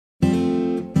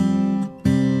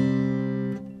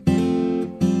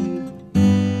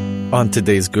On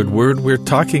today's Good Word, we're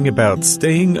talking about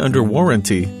staying under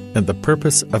warranty and the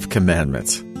purpose of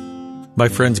commandments. My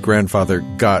friend's grandfather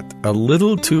got a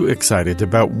little too excited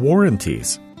about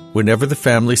warranties. Whenever the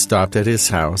family stopped at his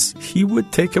house, he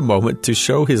would take a moment to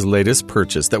show his latest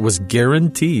purchase that was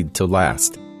guaranteed to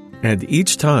last. And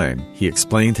each time, he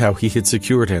explained how he had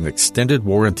secured an extended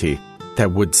warranty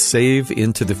that would save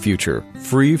into the future,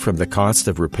 free from the cost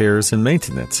of repairs and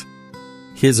maintenance.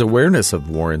 His awareness of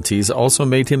warranties also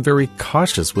made him very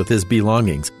cautious with his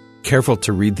belongings, careful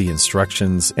to read the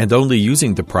instructions and only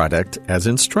using the product as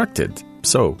instructed,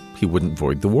 so he wouldn't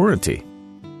void the warranty.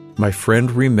 My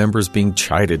friend remembers being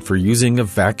chided for using a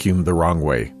vacuum the wrong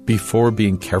way before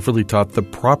being carefully taught the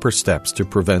proper steps to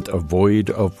prevent a void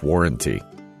of warranty.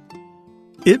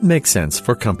 It makes sense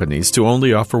for companies to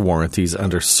only offer warranties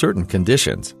under certain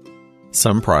conditions.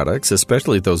 Some products,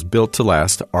 especially those built to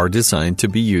last, are designed to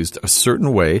be used a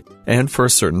certain way and for a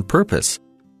certain purpose.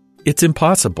 It's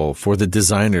impossible for the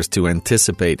designers to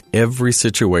anticipate every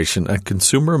situation a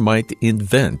consumer might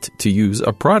invent to use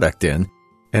a product in,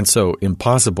 and so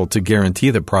impossible to guarantee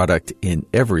the product in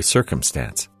every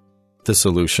circumstance. The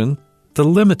solution? The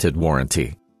limited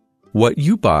warranty. What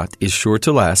you bought is sure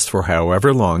to last for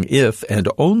however long if and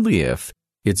only if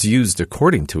it's used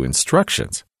according to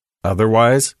instructions.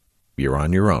 Otherwise, you're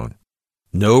on your own.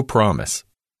 No promise.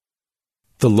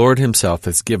 The Lord Himself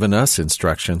has given us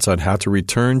instructions on how to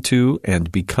return to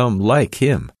and become like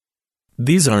Him.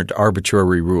 These aren't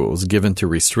arbitrary rules given to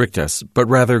restrict us, but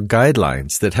rather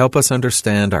guidelines that help us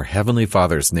understand our Heavenly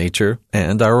Father's nature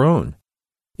and our own.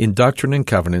 In Doctrine and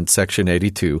Covenants, section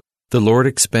 82, the Lord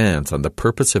expands on the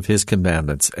purpose of His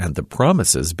commandments and the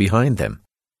promises behind them.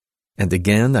 And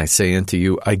again I say unto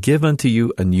you, I give unto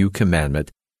you a new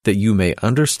commandment, that you may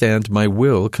understand my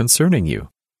will concerning you.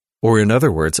 Or in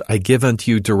other words, I give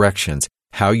unto you directions,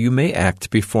 how you may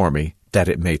act before me, that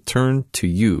it may turn to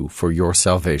you for your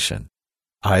salvation.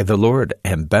 I, the Lord,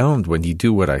 am bound when ye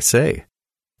do what I say.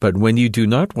 But when you do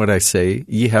not what I say,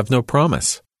 ye have no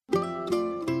promise.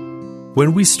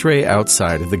 When we stray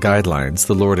outside of the guidelines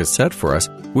the Lord has set for us,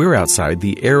 we're outside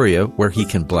the area where He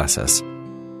can bless us.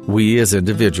 We as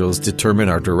individuals determine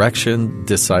our direction,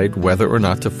 decide whether or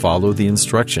not to follow the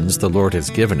instructions the Lord has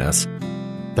given us.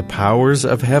 The powers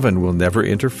of heaven will never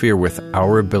interfere with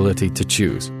our ability to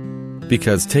choose,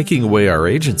 because taking away our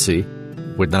agency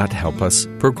would not help us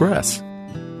progress.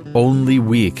 Only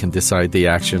we can decide the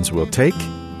actions we'll take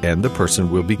and the person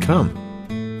we'll become.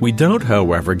 We don't,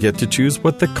 however, get to choose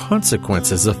what the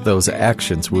consequences of those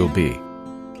actions will be.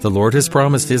 The Lord has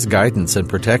promised His guidance and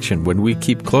protection when we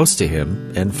keep close to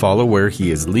Him and follow where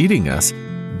He is leading us,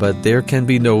 but there can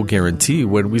be no guarantee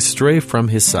when we stray from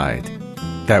His side.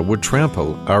 That would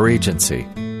trample our agency.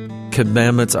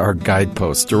 Commandments are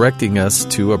guideposts directing us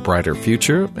to a brighter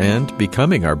future and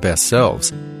becoming our best selves.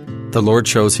 The Lord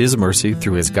shows His mercy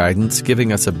through His guidance,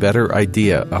 giving us a better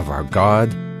idea of our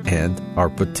God and our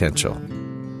potential.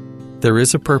 There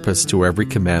is a purpose to every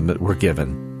commandment we're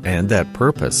given, and that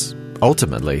purpose,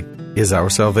 ultimately, is our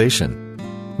salvation.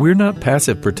 We're not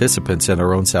passive participants in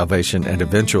our own salvation and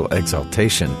eventual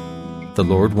exaltation. The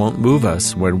Lord won't move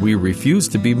us when we refuse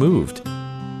to be moved.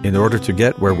 In order to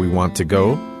get where we want to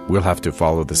go, we'll have to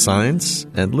follow the signs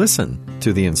and listen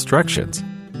to the instructions.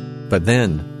 But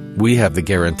then, we have the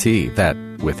guarantee that,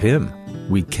 with Him,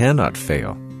 we cannot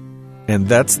fail. And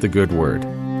that's the good word.